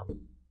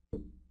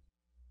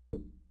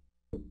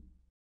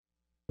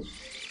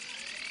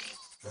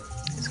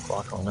 His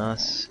clock on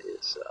us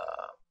is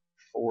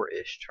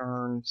 4-ish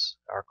turns.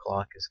 Our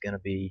clock is going to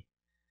be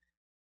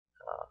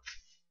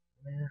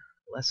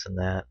less than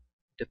that.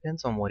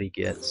 Depends on what he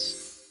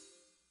gets.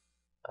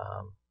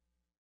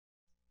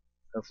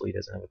 Hopefully he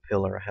doesn't have a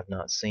pillar. I have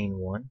not seen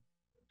one.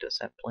 He does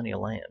have plenty of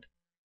land.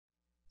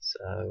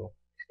 So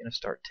he's going to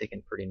start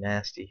ticking pretty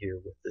nasty here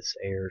with this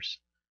heirs.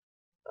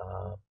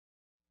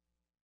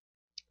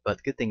 But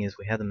the good thing is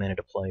we have the mana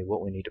to play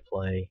what we need to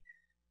play.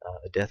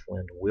 A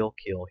Deathwind will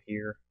kill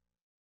here.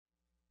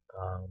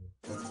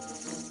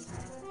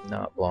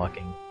 Not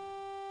blocking.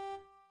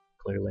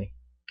 Clearly.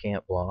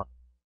 Can't block.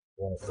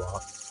 Won't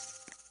block.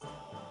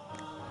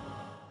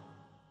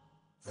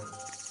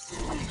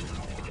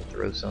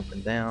 throw something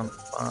down,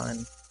 fine.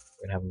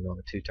 We're gonna have him on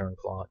a 2-turn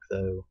clock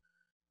though.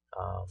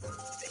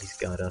 He's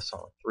got us on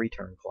a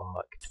 3-turn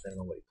clock,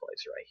 depending on what he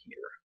plays right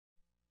here.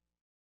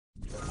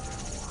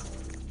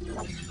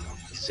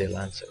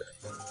 Silencer.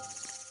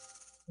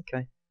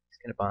 Okay, he's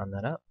gonna bind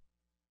that up,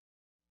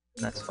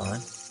 and that's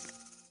fine.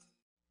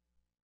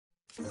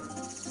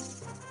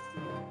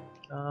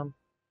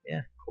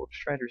 Yeah, Quartz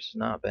Traders is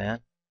not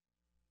bad.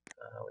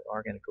 We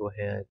are gonna go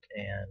ahead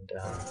and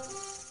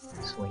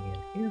swing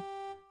in here.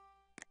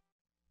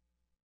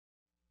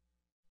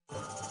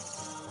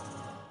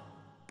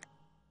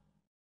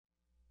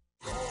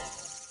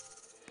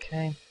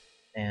 Okay,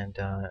 and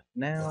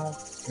now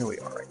here we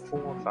are, right?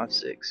 4, 5,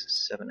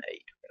 6, 7,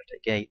 8. We're gonna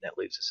take 8. That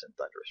leaves us in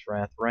Thunderous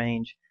Wrath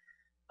range.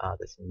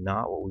 That's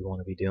not what we want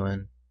to be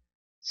doing.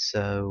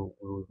 So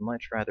we would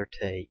much rather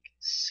take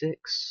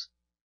 6.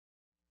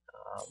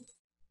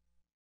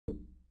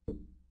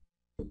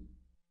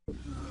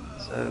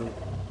 So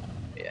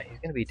yeah, he's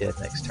gonna be dead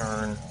next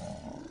turn,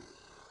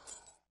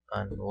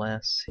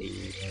 unless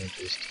he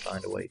manages to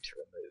find a way to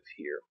remove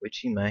here, which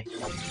he may.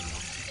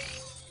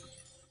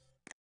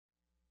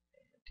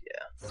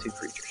 Yeah, 2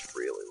 creatures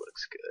really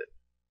looks good.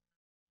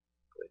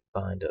 Go ahead and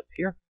bind up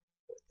here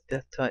with the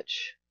Death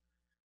Touch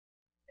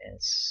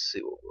and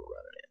see what we're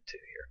running into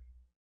here.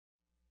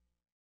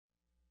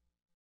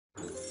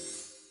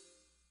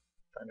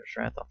 Thunderous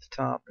Wrath off the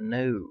top.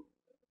 No.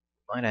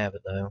 Might have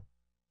it though.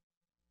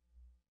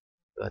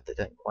 But that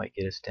doesn't quite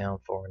get us down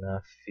far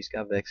enough. If he's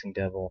got Vexing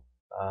Devil,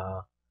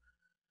 I'm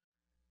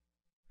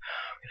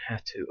going to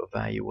have to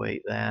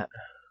evaluate that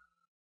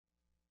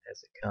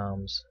as it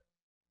comes.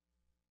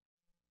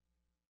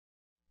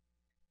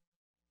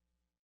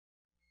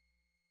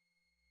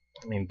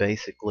 I mean,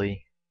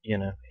 basically, you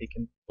know, he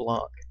can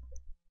block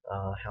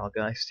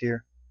Halgeist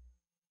here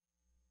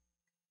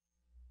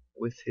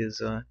with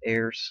his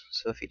heirs,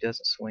 so if he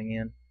doesn't swing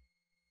in,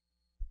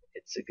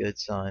 it's a good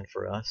sign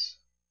for us.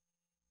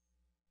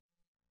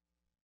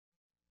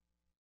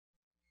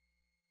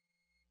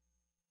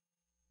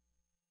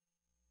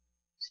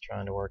 He's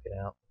trying to work it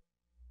out.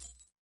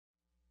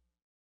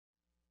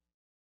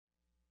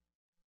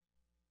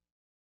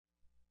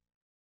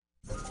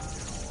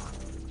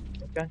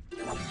 Okay.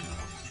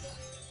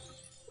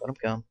 Let him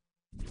come.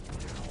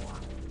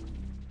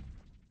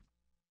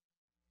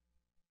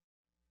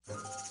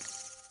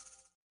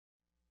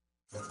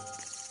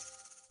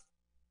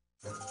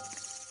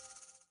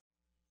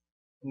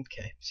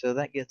 Okay, so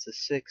that gets us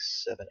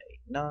 6, 7, 8,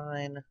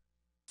 9.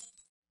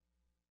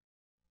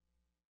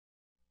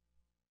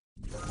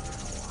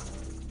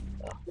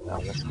 Oh, wow,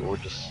 that's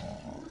gorgeous.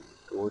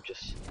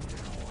 Gorgeous.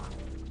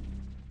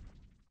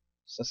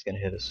 So that's going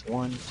to hit us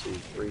 1, 2,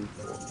 3,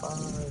 4,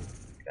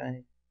 5.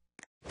 Okay.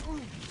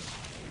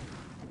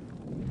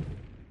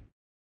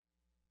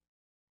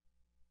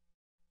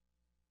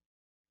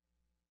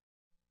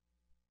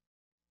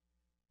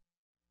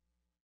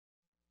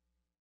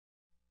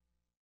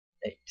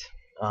 Eight.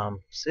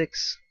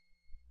 6.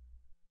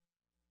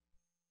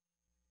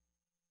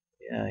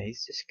 Yeah,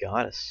 he's just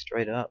got us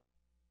straight up.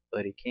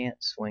 But he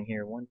can't swing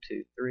here. 1,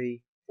 2,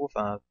 3, 4,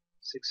 5,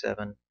 6,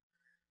 7.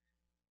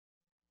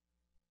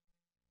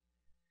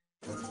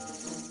 I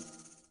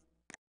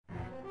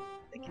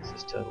think he's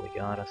just totally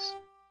got us.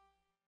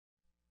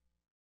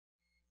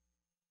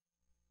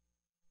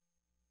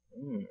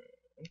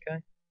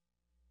 Okay.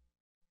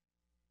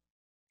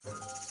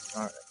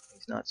 Alright,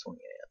 he's not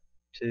swinging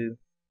in. 2,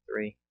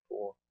 3,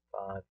 4,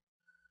 5.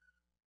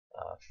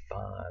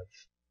 5.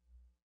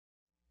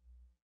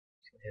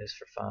 He's gonna hit us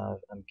for 5.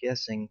 I'm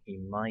guessing he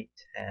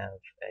might have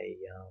a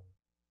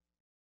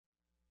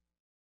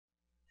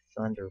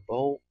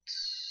Thunderbolt.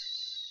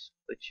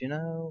 But you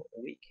know,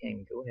 we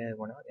can go ahead.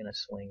 We're not gonna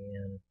swing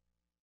in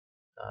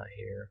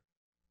here.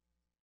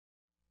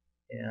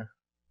 Yeah.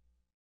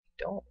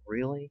 Don't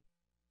really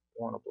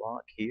want to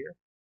block here.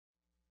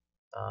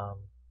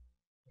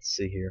 Let's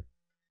see here.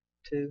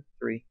 2,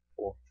 3,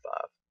 4,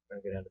 5. We're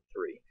gonna go down to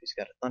 3. If he's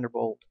got a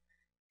Thunderbolt,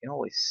 you can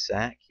always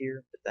sack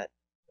here, but that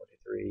 1, 2,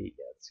 3,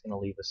 yeah, it's gonna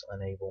leave us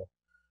unable.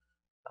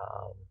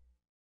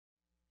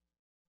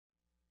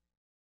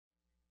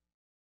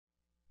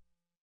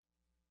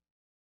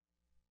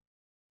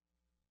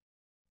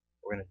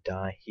 We're gonna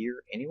die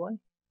here anyway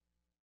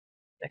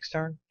next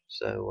turn,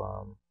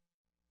 so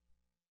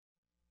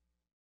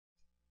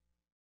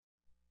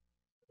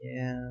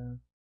yeah.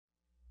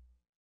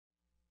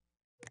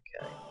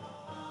 Okay.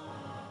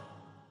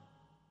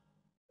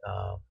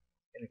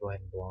 Gonna go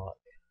ahead and block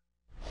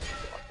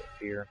up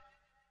here,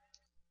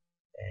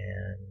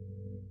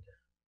 and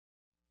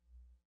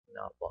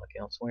not block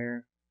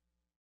elsewhere.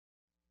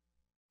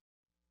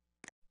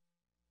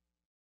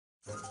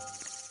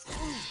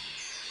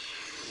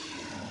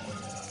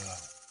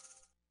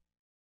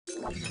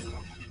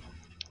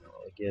 Oh,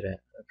 I get it.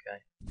 Okay.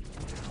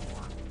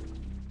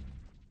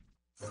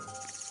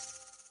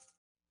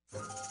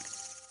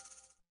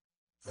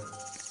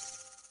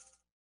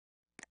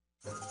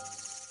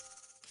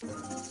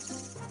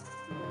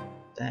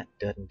 That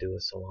doesn't do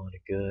us a lot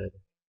of good.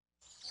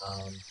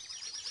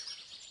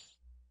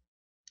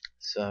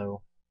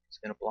 So it's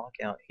going to block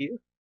out here,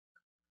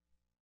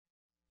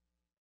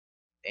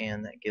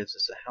 and that gives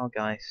us a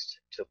Hellgeist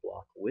to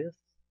block with.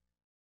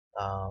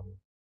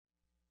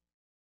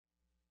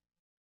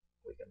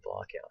 We can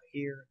block out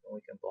here, and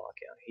we can block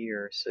out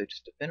here. So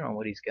just depending on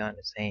what he's got in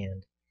his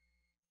hand,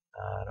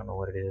 I don't know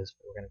what it is,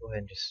 but we're going to go ahead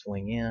and just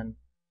swing in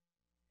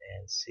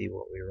and see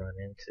what we run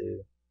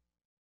into.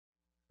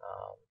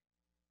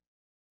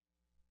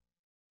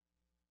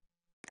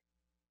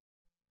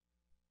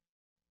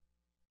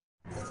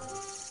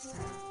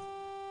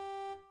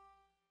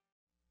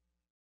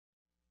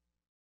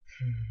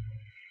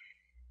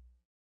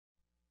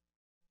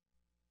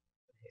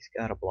 He's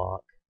got a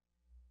block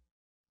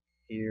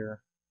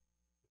here.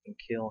 We can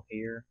kill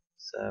here,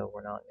 so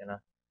we're not going to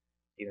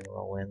even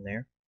roll in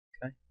there.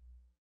 Okay.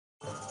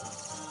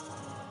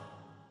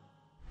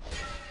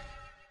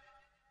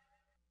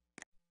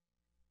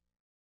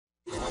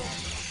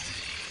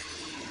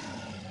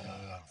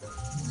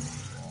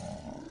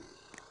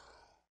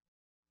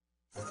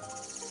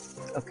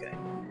 Okay,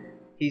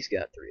 he's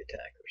got 3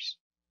 attackers.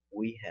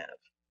 We have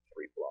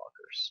 3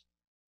 blockers.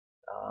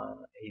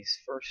 He's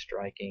first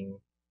striking.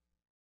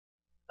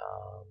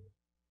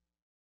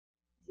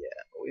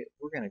 Yeah,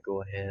 we're going to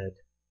go ahead.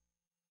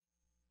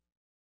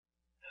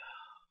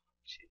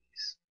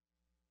 Jeez.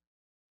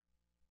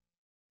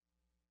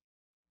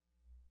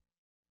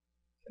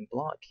 Can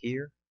block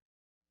here.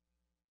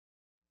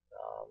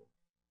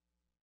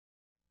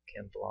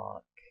 Can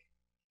block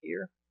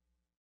here.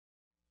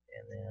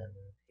 And then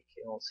he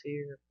kills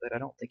here, but I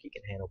don't think he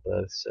can handle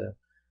both, so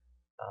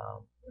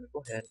I'm going to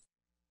go ahead.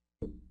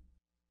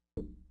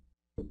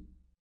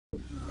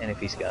 And if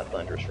he's got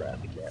Thunderous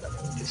Wrath again, I'm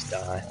going to just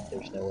die.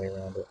 There's no way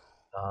around it.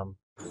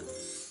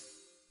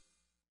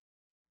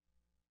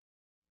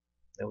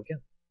 There we go.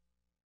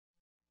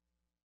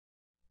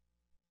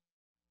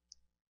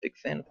 Big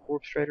fan of the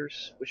Corpse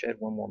Traders. Wish I had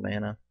 1 more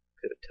mana.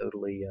 Could have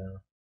totally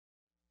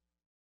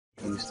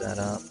used that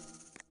up.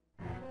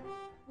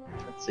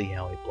 Let's see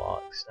how he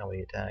blocks, how he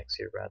attacks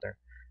here, rather.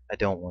 I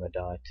don't want to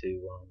die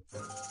to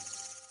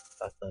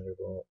a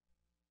Thunderbolt.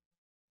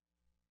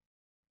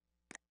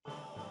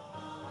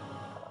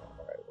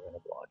 Alright, we're going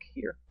to block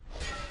here.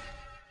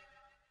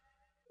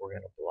 We're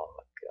going to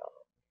block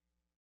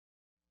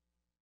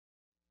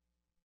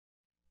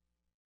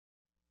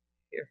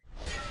here.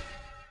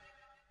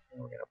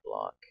 And we're going to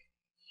block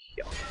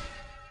here.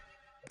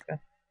 Okay.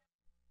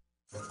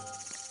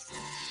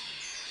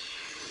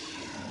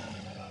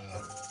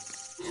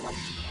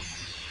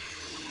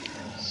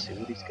 Let's see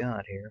what he's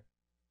got here.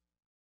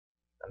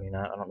 I mean,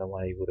 I don't know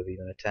why he would have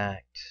even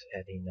attacked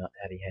had he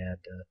had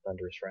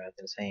Thunderous Wrath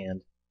in his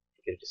hand.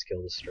 He could have just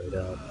killed us straight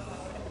up,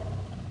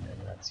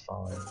 and that's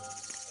fine.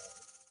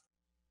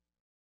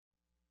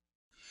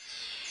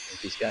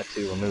 If he's got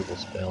 2 removal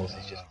spells,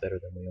 he's just better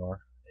than we are,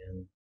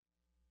 and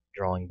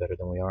drawing better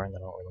than we are, and I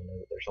don't really know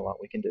that there's a lot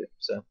we can do.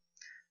 So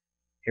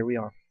here we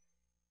are.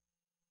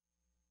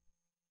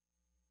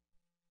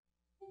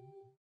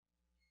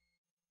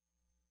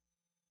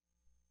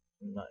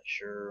 I'm not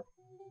sure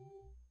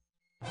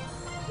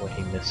what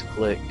he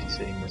misclicked. He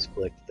said he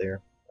misclicked there.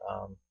 I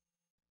don't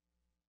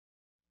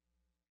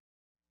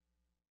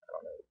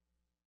know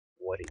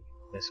what he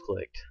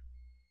misclicked.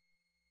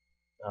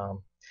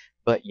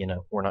 But, you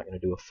know, we're not going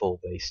to do a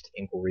full-based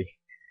inquiry.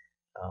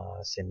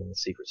 Send in the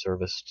Secret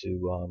Service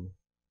to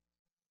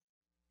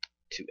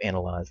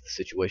analyze the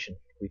situation.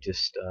 We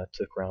just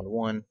took round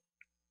 1,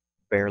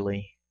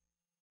 barely.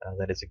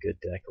 That is a good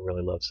deck. I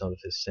really love some of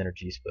his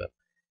synergies, but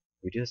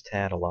we just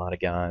had a lot of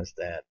guys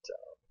that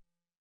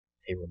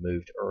he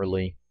removed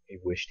early. He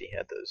wished he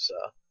had those.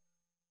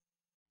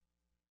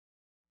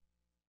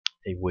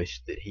 He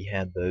wished that he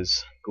had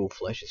those ghoul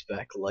fleshes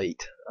back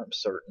late. I'm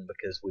certain,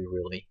 because we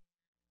really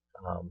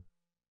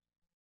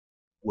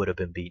would have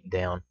been beaten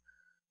down.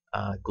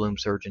 Gloom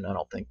Surgeon, I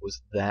don't think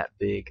was that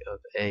big of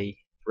a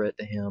threat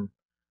to him.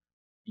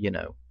 You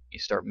know, you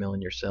start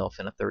milling yourself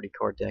in a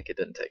 30-card deck, it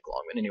doesn't take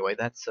long. But anyway,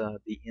 that's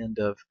the end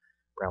of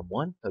round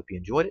 1. Hope you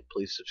enjoyed it.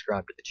 Please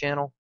subscribe to the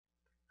channel.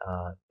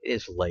 It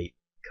is late.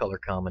 Color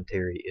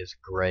commentary is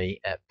gray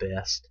at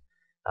best.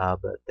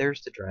 But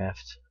there's the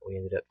draft. We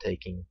ended up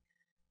taking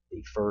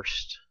the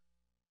first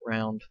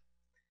round,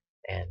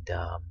 and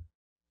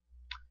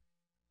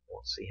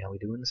we'll see how we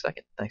do in the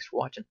second. Thanks for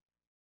watching.